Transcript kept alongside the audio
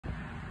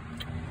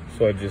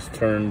So I just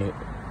turned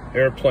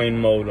airplane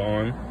mode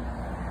on.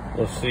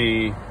 We'll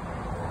see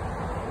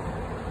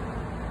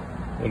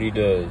what he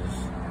does.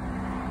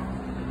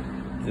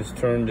 Just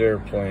turned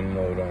airplane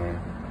mode on.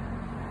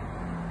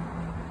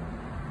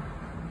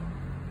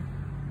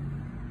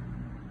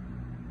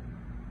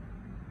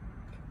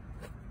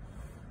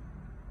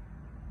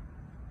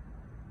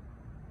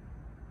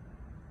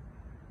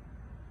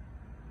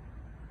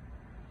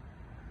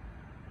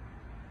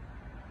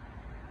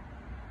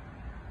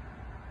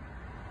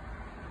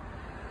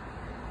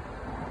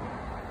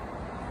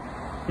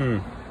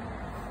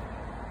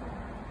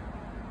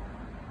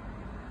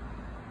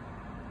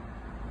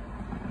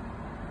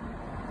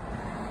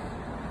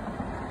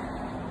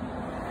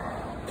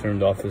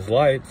 Turned off his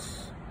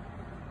lights.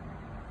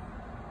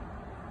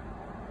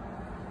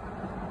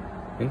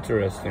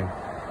 Interesting.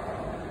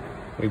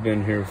 He's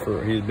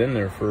been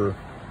there for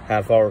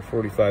half hour,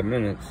 45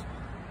 minutes.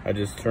 I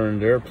just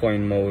turned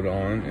airplane mode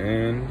on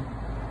and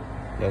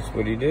that's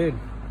what he did.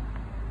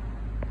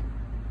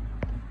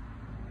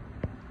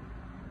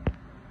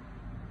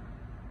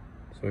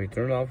 So he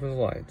turned off his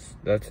lights.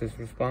 That's his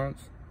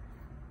response?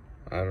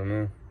 I don't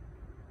know.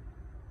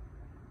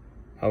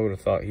 I would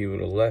have thought he would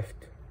have left.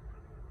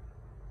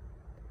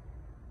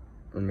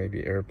 Or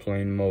maybe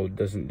airplane mode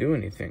doesn't do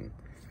anything.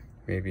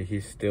 Maybe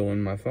he's still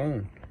in my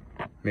phone.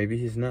 Maybe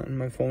he's not in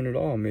my phone at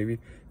all. Maybe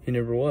he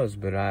never was,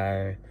 but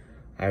I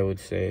would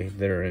say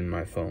they're in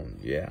my phone.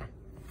 Yeah.